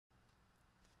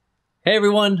Hey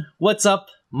everyone, what's up?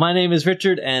 My name is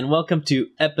Richard and welcome to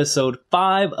episode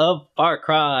 5 of Far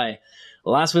Cry.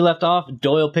 Last we left off,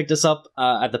 Doyle picked us up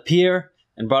at the pier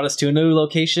and brought us to a new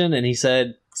location and he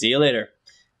said, see you later.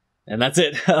 And that's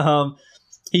it.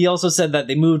 He also said that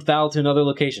they moved Val to another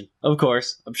location. Of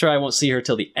course, I'm sure I won't see her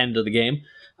till the end of the game.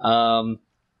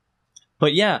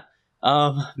 But yeah,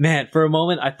 man, for a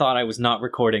moment I thought I was not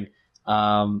recording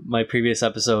my previous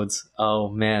episodes. Oh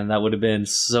man, that would have been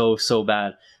so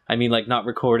bad. I mean, like, not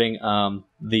recording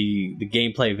the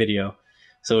gameplay video.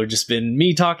 So it would just been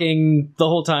me talking the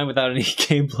whole time without any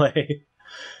gameplay.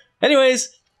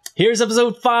 Anyways, here's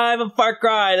episode 5 of Far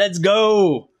Cry. Let's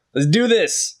go! Let's do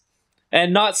this!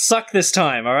 And not suck this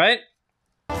time, alright?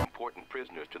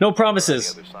 No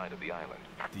promises. The other side of the island.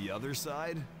 The other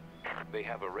side? They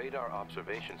have a radar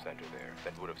observation center there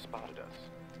that would have spotted us.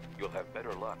 You'll have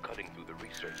better luck cutting through the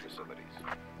research facilities.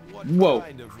 What Whoa.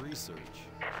 kind of research?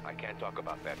 I can't talk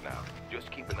about that now. Just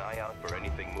keep an eye out for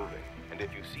anything moving. And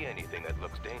if you see anything that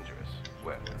looks dangerous,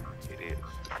 well, it is.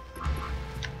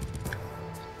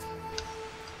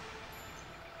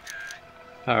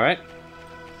 Alright.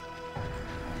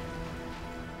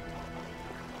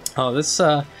 Oh, this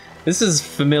is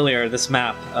familiar, this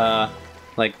map.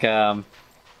 Like one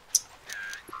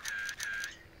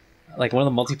of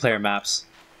the multiplayer maps.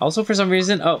 Also, for some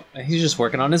reason, oh, he's just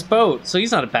working on his boat, so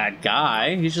he's not a bad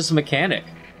guy. He's just a mechanic.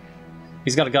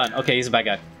 He's got a gun. Okay, he's a bad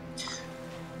guy.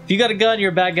 If you got a gun,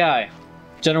 you're a bad guy.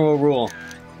 General rule.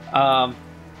 Oh,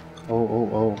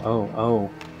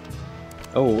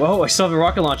 I still have a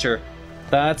rocket launcher.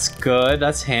 That's good.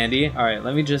 That's handy. All right,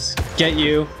 let me just get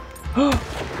you.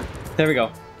 There we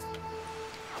go.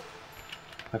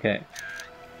 Okay.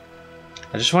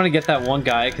 I just want to get that one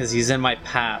guy because he's in my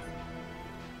path.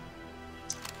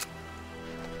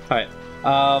 Alright,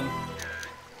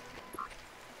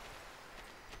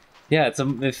 yeah, it's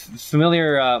a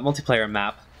familiar multiplayer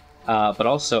map, but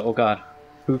also, oh god,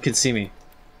 who can see me?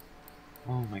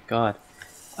 Oh my god.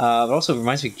 But also it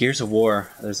reminds me of Gears of War.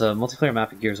 There's a multiplayer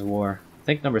map of Gears of War. I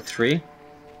think number 3.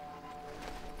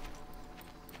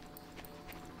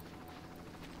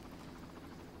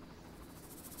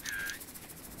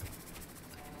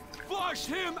 Flush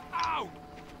him out!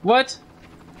 What?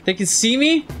 They can see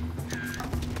me?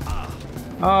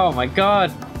 Oh my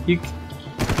god, you...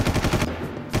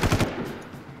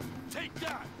 Take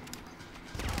that!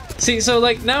 See, so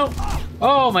like now...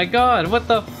 Oh my god, what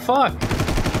the fuck?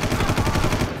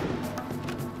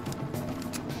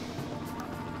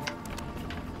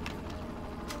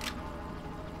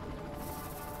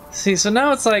 See, so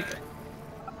now it's like...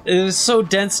 It is so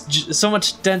dense, so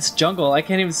much dense jungle, I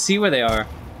can't even see where they are.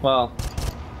 Well...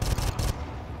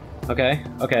 Okay,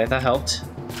 that helped.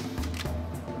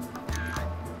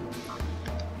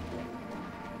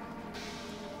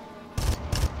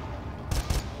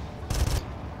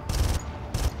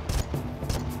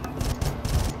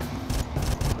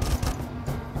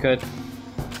 Good.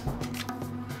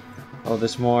 Oh,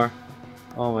 there's more.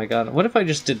 Oh my god. What if I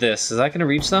just did this? Is that gonna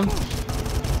reach them?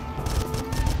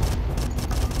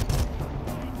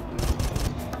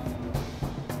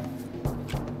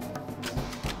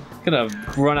 Gonna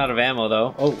run out of ammo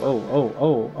though.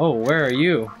 Oh, where are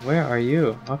you? Where are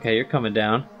you? Okay, you're coming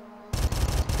down. Did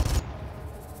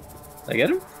I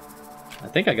get him? I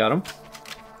think I got him.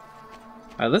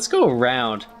 Alright, let's go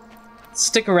around.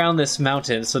 Stick around this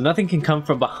mountain so nothing can come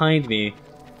from behind me.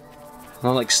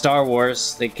 Not like Star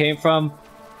Wars, they came from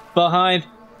behind.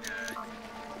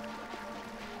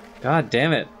 God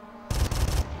damn it.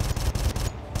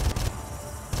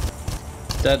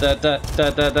 Da da da da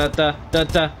da da da da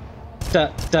da da da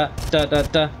da da da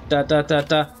da da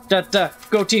da da da.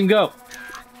 Go team, go!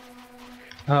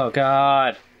 Oh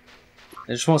god.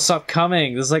 They just won't stop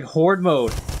coming. This is like horde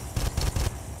mode.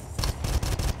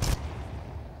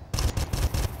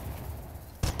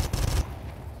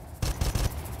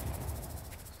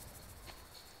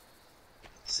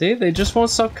 See, they just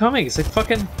won't stop coming. It's like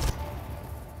fucking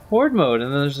horde mode,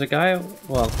 and then there's a guy.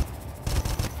 Well,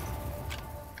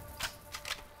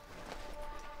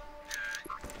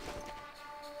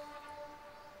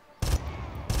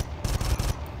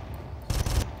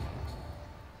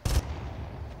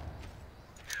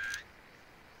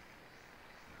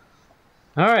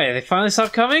 all right, they finally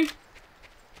stopped coming.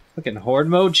 Fucking horde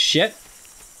mode shit.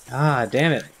 Ah,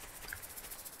 damn it.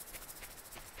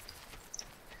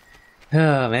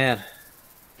 Oh, man.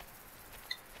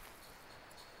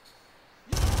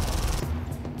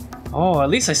 Oh, at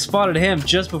least I spotted him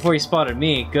just before he spotted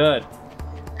me. Good.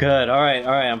 Good. Alright,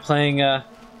 alright. I'm playing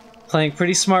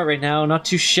pretty smart right now. Not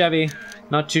too shabby.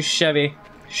 Not too shabby.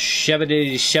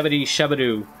 Shabby-dee, shabby-dee,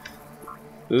 shabadoo.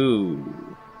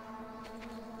 Ooh.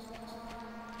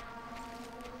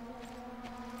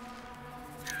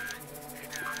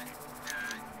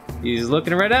 He's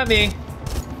looking right at me.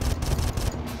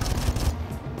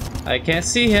 I can't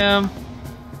see him.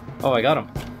 Oh, I got him.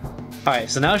 Alright,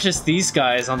 so now it's just these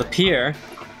guys on the pier.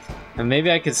 And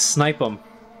maybe I could snipe them.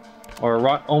 Or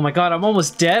rock. Oh my god, I'm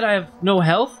almost dead. I have no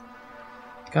health.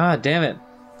 God damn it.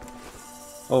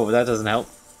 Oh, that doesn't help.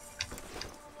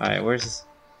 Alright, where's this?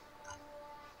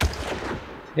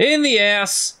 In the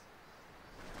ass!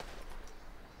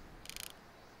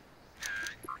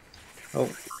 Oh.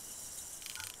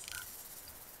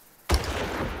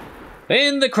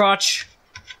 In the crotch!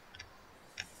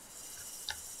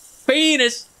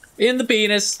 Penis! In the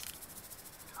penis!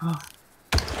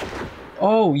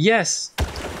 Oh, yes!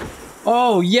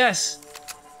 Oh, yes!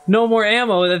 No more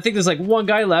ammo. I think there's like one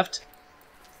guy left.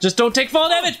 Just don't take fall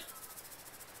damage!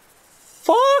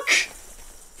 Fuck!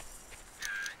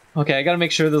 Okay, I gotta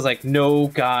make sure there's like no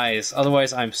guys.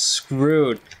 Otherwise, I'm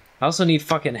screwed. I also need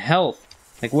fucking health.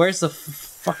 Like, where's the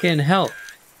fucking health?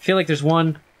 I feel like there's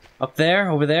one up there,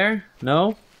 over there.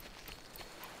 No?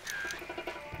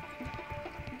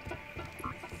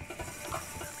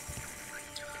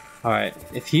 Alright,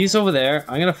 if he's over there,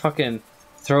 I'm gonna fucking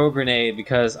throw a grenade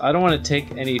because I don't want to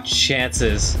take any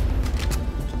chances.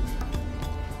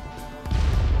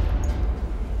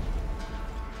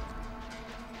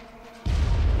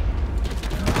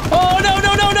 Oh, no,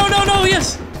 no, no, no, no, no,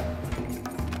 yes!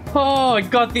 Oh, I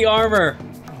got the armor.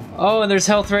 Oh, and there's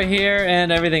health right here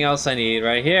and everything else I need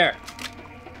right here.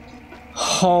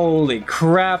 Holy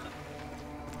crap.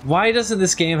 Why doesn't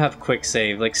this game have quick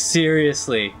save? Like,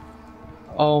 seriously.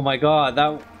 Oh my god,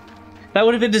 that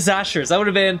would have been disastrous. That would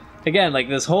have been, again, like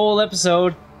this whole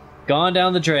episode gone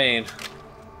down the drain.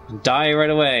 Die right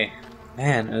away.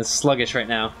 Man, it's sluggish right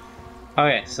now.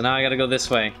 Okay, so now I gotta go this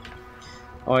way.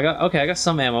 Oh, I got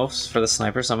some ammo for the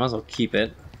sniper, so I might as well keep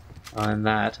it on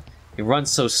that. It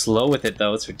runs so slow with it,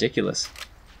 though. It's ridiculous.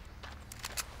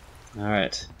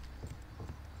 Alright.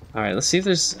 Alright, let's see if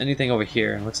there's anything over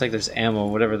here. It looks like there's ammo,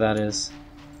 whatever that is.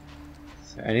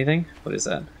 Is there anything? What is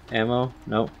that? Ammo?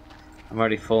 Nope. I'm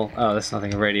already full. Oh, that's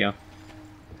nothing. A radio.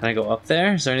 Can I go up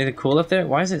there? Is there anything cool up there?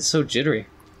 Why is it so jittery?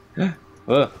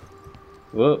 Whoa.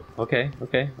 Whoa. Okay,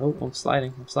 okay. Oh, I'm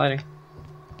sliding. I'm sliding.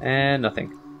 And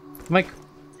nothing. Am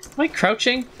I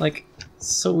crouching? Like,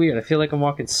 it's so weird. I feel like I'm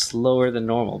walking slower than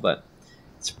normal, but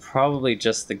it's probably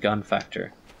just the gun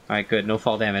factor. Alright, good. No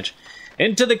fall damage.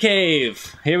 Into the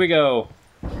cave! Here we go.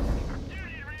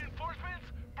 Reinforcements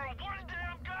for one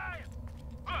damn guy.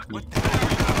 Look,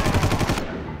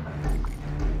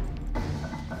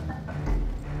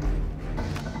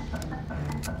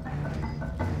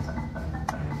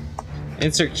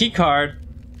 Insert key card.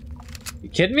 You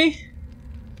kidding me?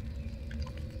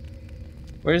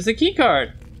 Where's the key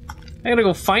card? I gotta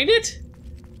go find it?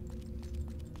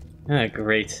 Ah,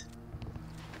 great.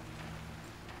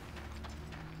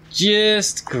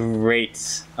 Just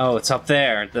great. Oh, it's up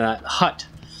there, that hut.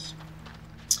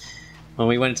 When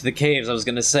we went into the caves, I was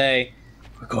gonna say,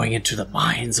 we're going into the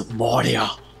mines of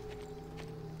Moria.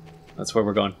 That's where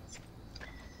we're going.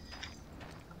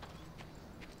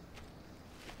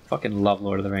 Fucking love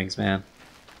Lord of the Rings, man.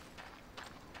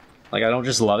 Like, I don't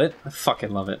just love it, I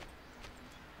fucking love it.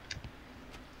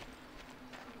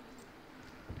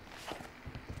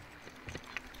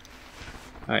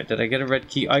 Alright, did I get a red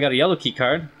key? Oh, I got a yellow key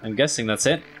card. I'm guessing that's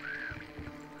it.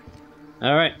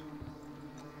 Alright.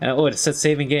 Oh, it said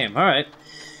saving game. Alright.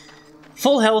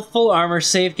 Full health, full armor,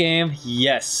 save game.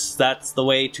 Yes, that's the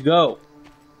way to go.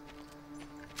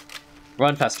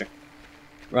 Run faster.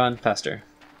 Run faster.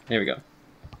 There we go.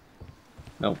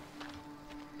 Nope.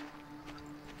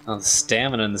 Oh, the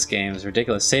stamina in this game is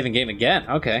ridiculous. Saving game again.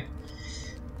 Okay.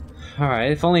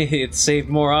 Alright, if only it saved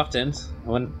more often.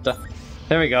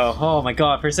 There we go. Oh my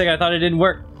god, for a second I thought it didn't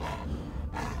work.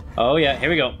 Oh yeah, here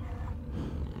we go.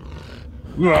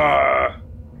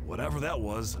 whatever that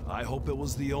was, I hope it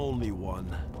was the only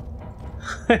one.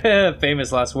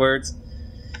 Famous last words.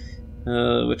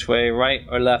 Which way, right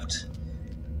or left?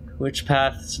 Which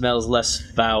path smells less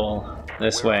foul?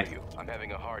 This Where way. are you? I'm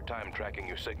having a hard time tracking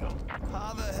your signal.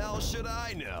 How the hell should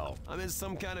I know? I'm in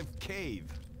some kind of cave.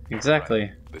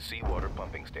 Exactly. The seawater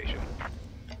pumping station.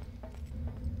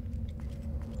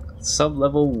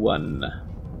 Sub-level 1.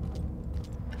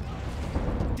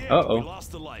 Damn, Uh-oh. we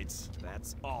lost the lights.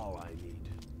 That's all I need.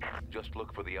 Just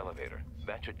look for the elevator.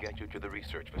 That should get you to the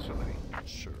research facility.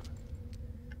 Sure.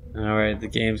 Alright, the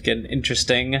game's getting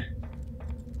interesting.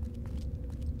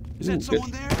 Is that Ooh, someone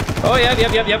good. there? Oh,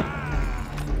 yep.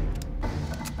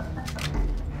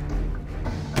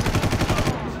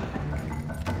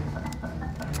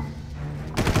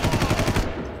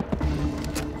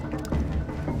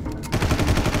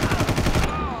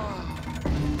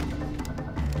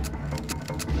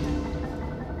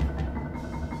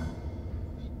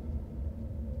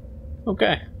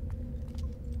 Okay.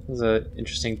 This is an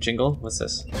interesting jingle. What's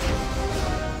this?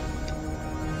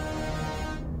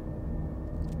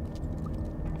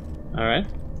 Alright.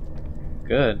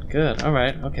 Good, good.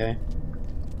 Alright, okay.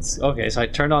 Okay, so I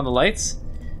turned on the lights.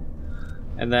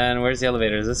 And then where's the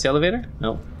elevator? Is this the elevator?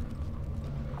 No.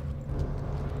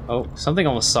 Oh, something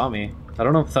almost saw me. I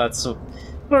don't know if that's... I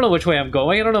don't know which way I'm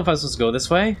going. I don't know if I'm supposed to go this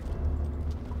way.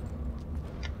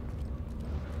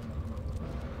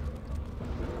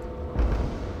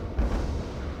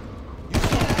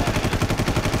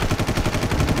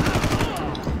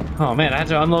 Oh man, I had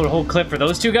to unload a whole clip for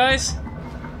those two guys?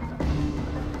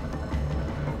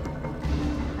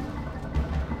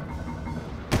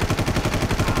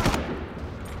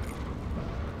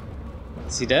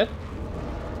 Is he dead?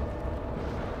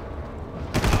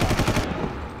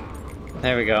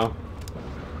 There we go.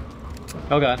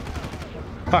 Oh god.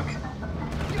 Fuck.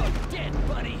 You're dead,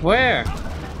 buddy. Where?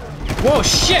 Whoa,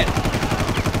 shit!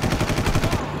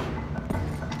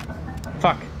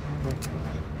 Fuck.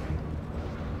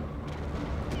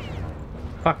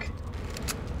 Fuck.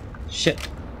 Shit.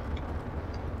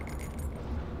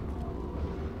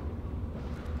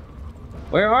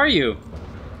 Where are you?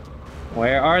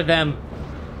 Where are them?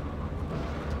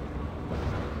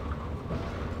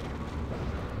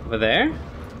 Over there?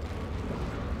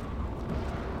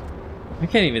 I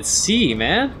can't even see,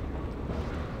 man.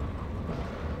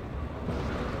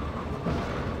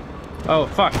 Oh,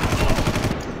 fuck.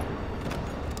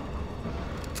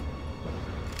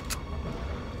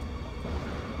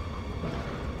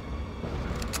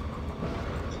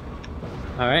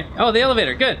 Alright. Oh, the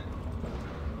elevator. Good.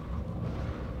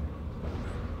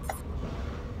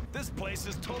 This place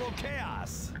is total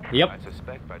chaos. Yep. I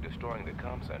suspect by destroying the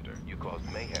comm center, you caused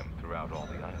mayhem throughout all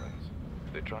the islands.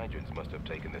 The Trigens must have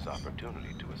taken this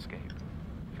opportunity to escape.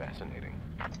 Fascinating.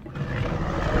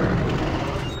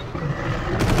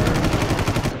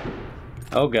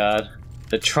 Oh god.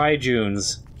 The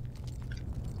Trijunes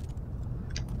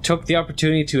took the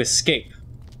opportunity to escape.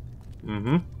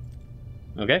 Mm-hmm.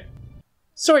 Okay.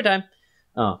 Story time.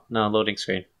 Oh, no, loading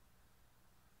screen.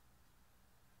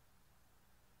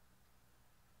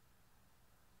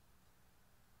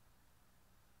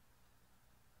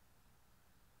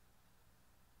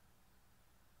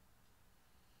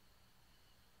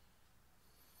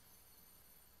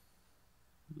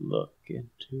 Look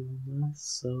into my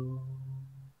soul.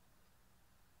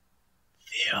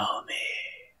 Feel me.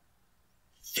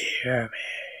 Fear me.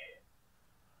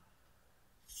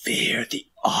 Fear the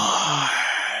eye.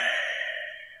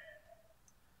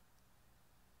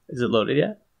 Is it loaded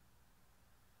yet?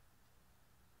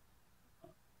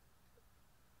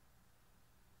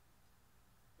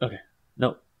 Okay.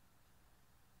 No.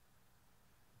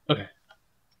 Okay.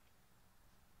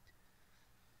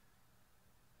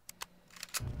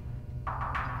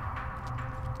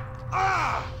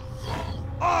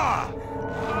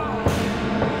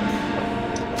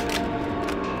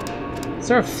 Is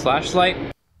there a flashlight?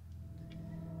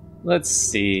 Let's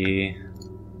see.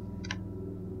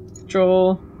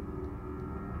 Control.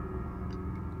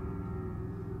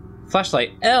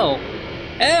 Flashlight. L.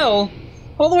 L?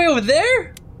 All the way over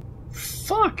there?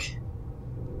 Fuck.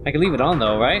 I can leave it on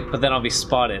though, right? But then I'll be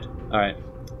spotted. Alright.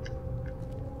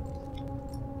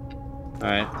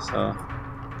 Alright, so...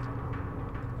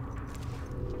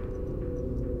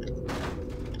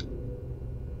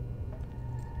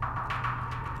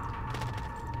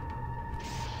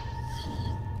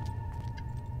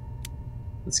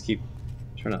 let's keep...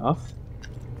 turn it off.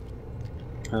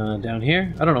 Down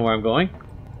here. I don't know where I'm going.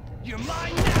 You're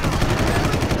mine now.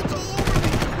 It's all over me.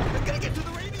 I'm gonna get to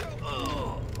the radio.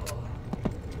 Oh.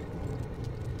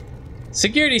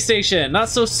 Security station! Not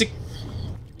so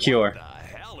secure. The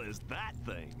hell is that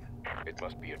thing? It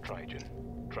must be a Trigen.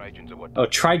 Trigens are what Oh,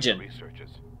 Trigen.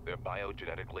 researches. They're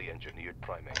biogenetically engineered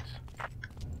primates.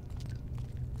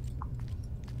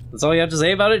 That's all you have to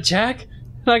say about it, Jack?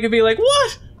 And I could be like,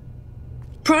 what?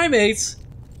 Primates?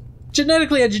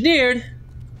 Genetically engineered? We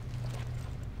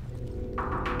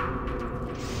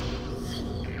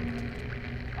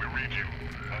read you.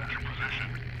 Hold your position.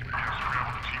 We have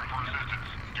scrambled the team for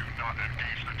assistance. Do not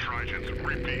engage the Trigens.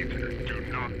 Repeat, do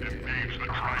not engage the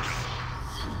Trigens.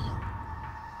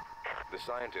 The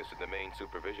scientists in the main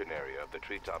supervision area of the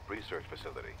Treetop Research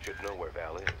Facility should know where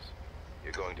Val is.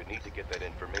 You're going to need to get that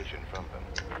information from them.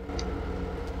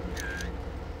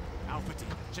 Alpha team,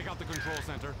 check out the control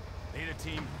center. Beta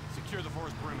team, secure the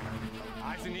forest perimeter.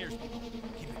 Eyes and ears,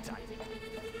 keep it tight.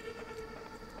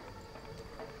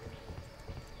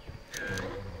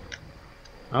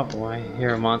 Oh, I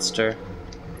hear a monster.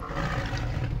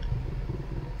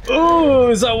 Oh,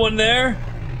 is that one there?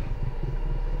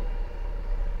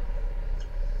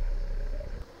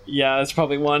 Yeah, that's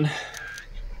probably one.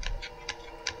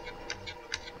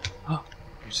 Oh,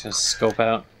 I'm just gonna scope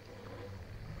out.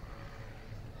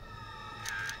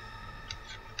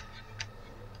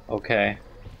 Okay.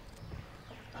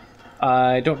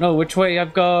 I don't know which way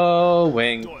I'm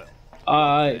going. Doyle.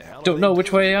 I don't know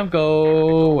which way I'm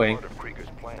going. Part of Krieger's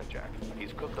plan, Jack.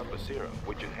 He's cooked up a serum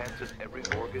which enhances every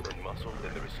organ and muscle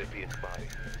in the recipient's body.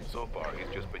 So far, he's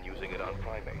just been using it on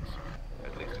primates.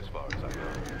 At least as far as I know.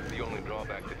 The only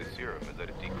drawback to the serum is that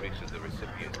it decreases the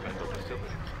recipient's mental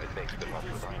facilities and makes them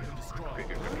unreliable.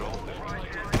 Krieger controls them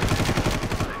using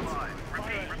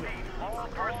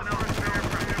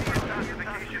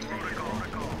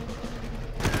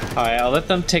Alright, I'll let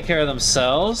them take care of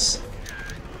themselves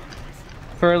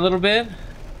for a little bit.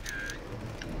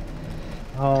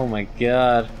 Oh my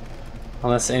god.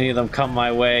 Unless any of them come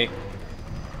my way.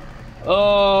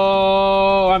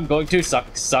 Oh, I'm going to suck.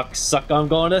 I'm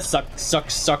going to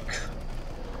suck.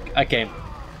 I came.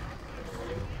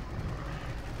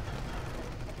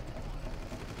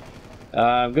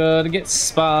 I'm gonna get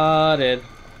spotted.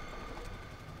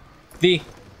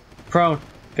 Prone.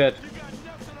 Good.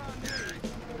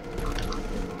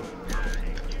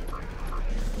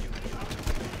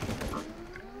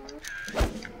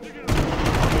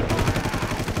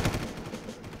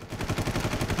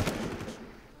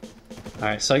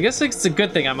 Alright, so I guess it's a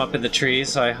good thing I'm up in the trees,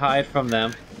 so I hide from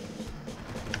them.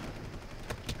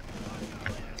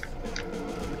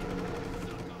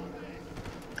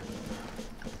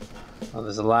 Oh,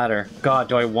 there's a ladder. God,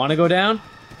 do I want to go down?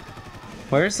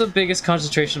 Where's the biggest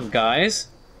concentration of guys?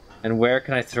 And where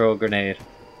can I throw a grenade?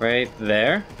 Right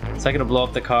there? Is that gonna blow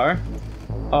up the car?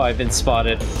 Oh, I've been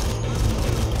spotted.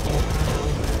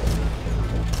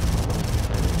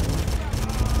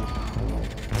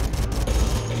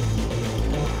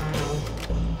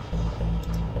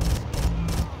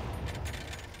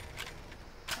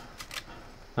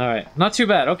 Alright, not too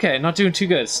bad. Okay, not doing too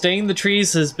good. Staying in the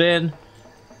trees has been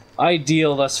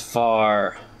ideal thus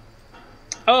far.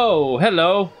 Oh,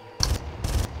 hello.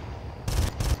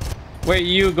 Where are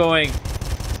you going?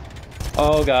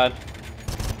 Oh god.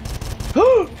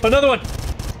 Another one!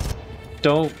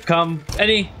 Don't come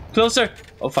any closer!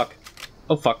 Oh fuck.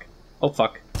 Oh fuck. Oh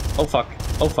fuck. Oh fuck.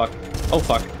 Oh fuck. Oh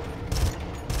fuck.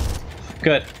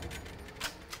 Good.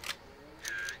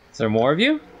 Is there more of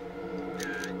you?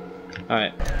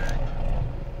 Alright.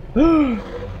 Good!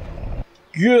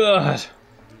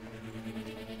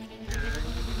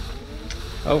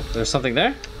 Oh, there's something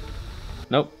there?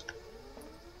 Nope.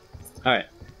 Alright.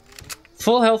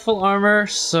 Full health, full armor,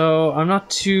 so I'm not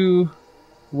too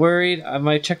worried.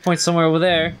 My checkpoint's somewhere over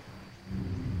there.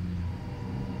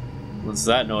 What's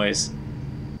that noise?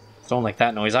 Don't like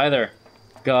that noise either.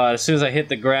 God, as soon as I hit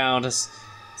the ground, it's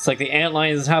like the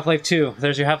antlions in Half-Life 2.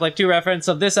 There's your Half-Life 2 reference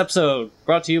of this episode,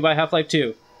 brought to you by Half-Life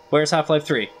 2. Where's Half-Life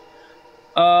 3?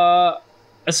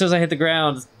 As soon as I hit the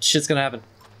ground, shit's gonna happen.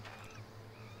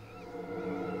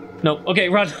 No, okay,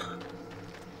 run!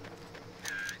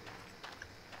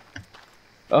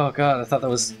 Oh god, I thought that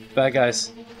was bad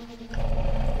guys.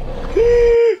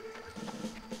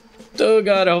 Oh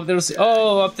god, I hope they don't see.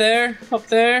 Oh, up there? Up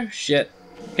there? Shit.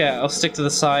 Okay, I'll stick to the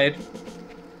side.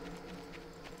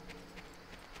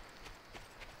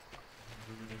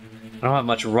 I don't have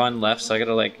much run left, so I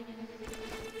gotta like...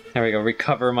 There we go,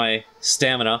 recover my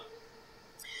stamina.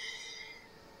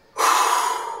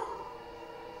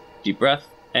 Deep breath,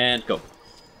 and go.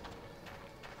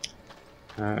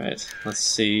 Alright, let's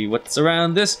see what's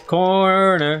around this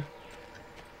corner.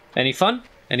 Any fun?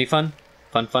 Any fun?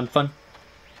 Fun.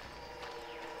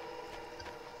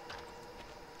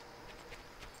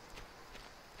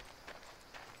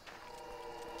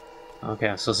 Okay,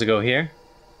 I'm supposed to go here.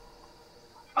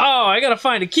 Oh, I gotta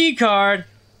find a key card!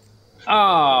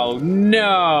 Oh,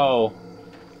 no!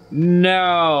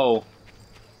 No!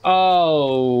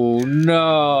 Oh,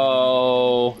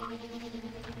 no!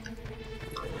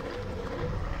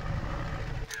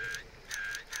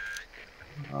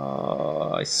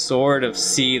 Oh, I sort of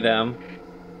see them.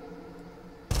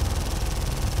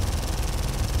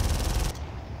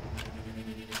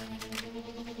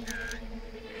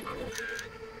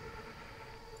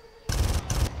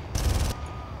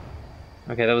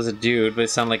 Okay, that was a dude, but it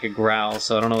sounded like a growl,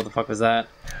 so I don't know what the fuck was that.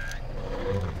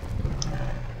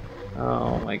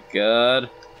 Oh my god.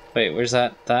 Wait, where's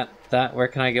that? That? Where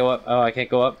can I go up? Oh, I can't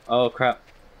go up? Oh, crap.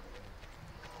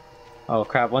 Oh,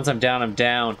 crap. Once I'm down, I'm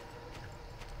down.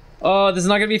 Oh, this is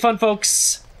not gonna be fun,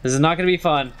 folks! This is not gonna be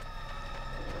fun.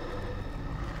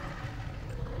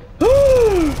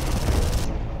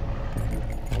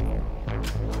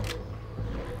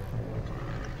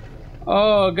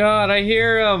 Oh god, I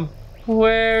hear him!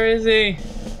 Where is he?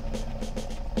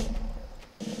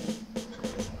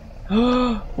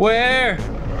 Where?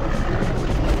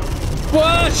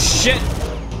 Whoa, shit!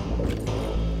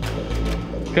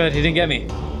 Good, he didn't get me.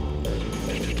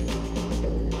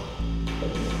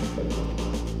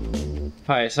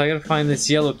 Alright, so I gotta find this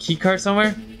yellow key card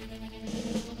somewhere.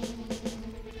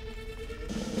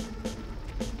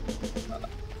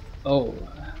 Oh.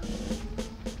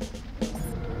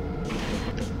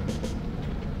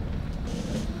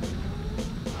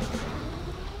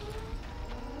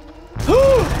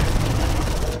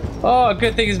 Oh,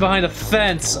 good thing he's behind a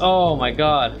fence. Oh my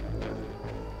god.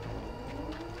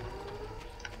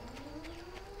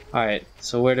 Alright,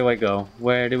 so where do I go?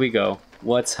 Where do we go?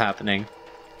 What's happening?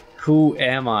 Who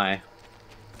am I?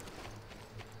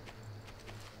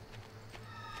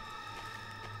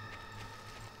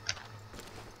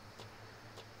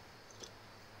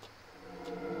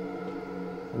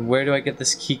 Where do I get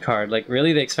this key card? Like,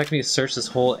 really? They expect me to search this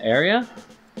whole area?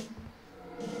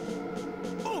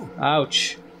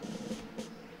 Ouch.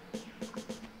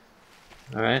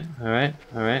 Alright, alright,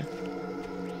 alright.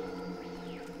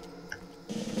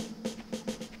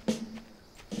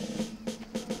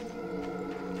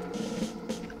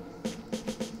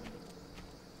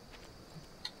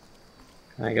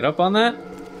 Can I get up on that?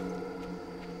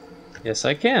 Yes,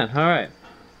 I can. Alright.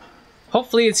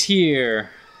 Hopefully it's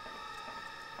here.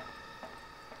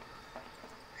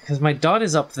 Because my dot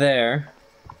is up there.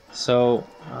 So,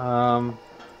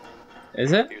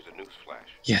 is it? Here's a newsflash.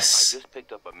 Yes. I just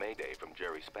picked up a mayday from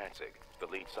Jerry Spatzig, the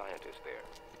lead scientist there.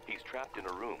 He's trapped in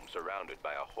a room surrounded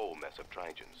by a whole mess of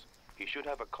Trigens. He should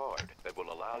have a card that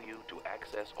will allow you to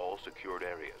access all secured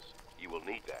areas. You will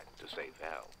need that to save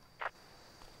Hal.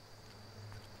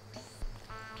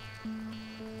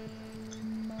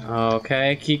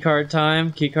 Okay, keycard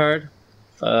time. Keycard.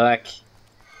 Fuck.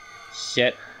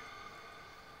 Shit.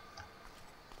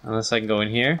 Unless I can go in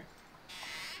here.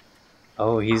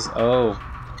 Oh, he's... Oh.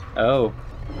 Oh.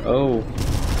 Oh.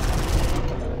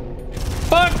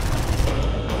 Fuck!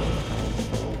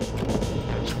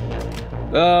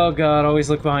 Oh god, always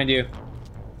look behind you.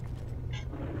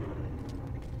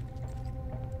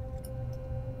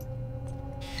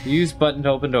 Use button to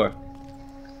open door.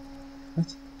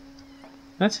 What?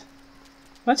 What?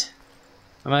 What?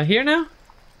 Am I here now?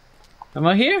 Am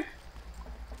I here?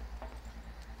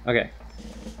 Okay.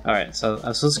 Alright, so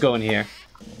I'm supposed to go in here.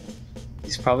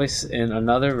 He's probably in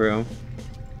another room.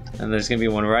 And there's gonna be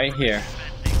one right here.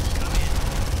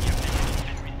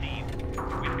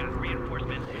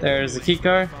 There's the key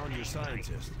card. Found your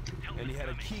scientist, and he had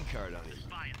a key card on him.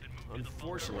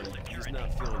 Unfortunately, he's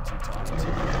not feeling too talkative.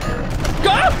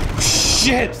 Ah!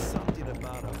 Shit! Something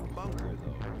about a bunker,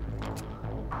 though.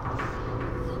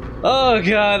 Oh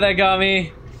god, that got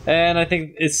me. And I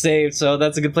think it's saved, so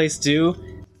that's a good place to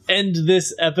end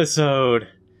this episode.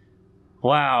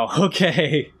 Wow,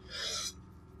 okay.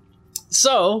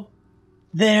 So,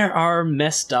 there are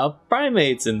messed up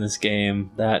primates in this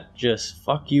game that just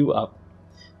fuck you up.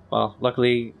 Well,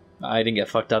 luckily, I didn't get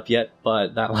fucked up yet,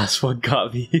 but that last one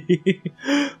got me.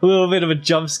 A little bit of a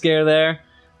jump scare there.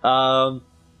 But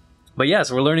yeah,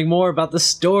 so we're learning more about the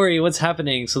story, what's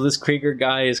happening. So this Krieger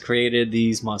guy has created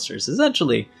these monsters,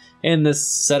 essentially, in this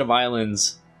set of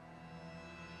islands.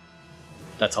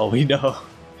 That's all we know.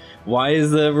 Why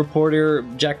is the reporter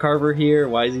Jack Carver here?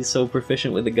 Why is he so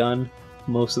proficient with a gun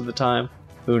most of the time?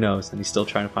 Who knows? And he's still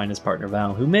trying to find his partner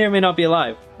Val, who may or may not be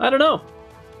alive. I don't know.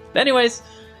 Anyways,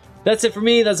 that's it for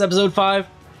me. That's episode 5.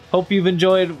 Hope you've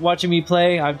enjoyed watching me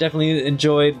play. I've definitely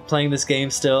enjoyed playing this game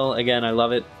still. Again, I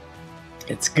love it.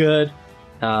 It's good.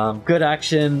 Good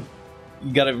action.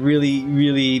 You gotta really,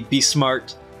 really be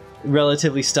smart.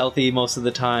 Relatively stealthy most of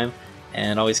the time.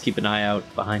 And always keep an eye out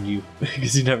behind you,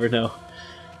 because you never know.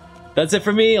 That's it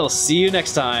for me. I'll see you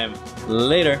next time.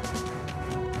 Later.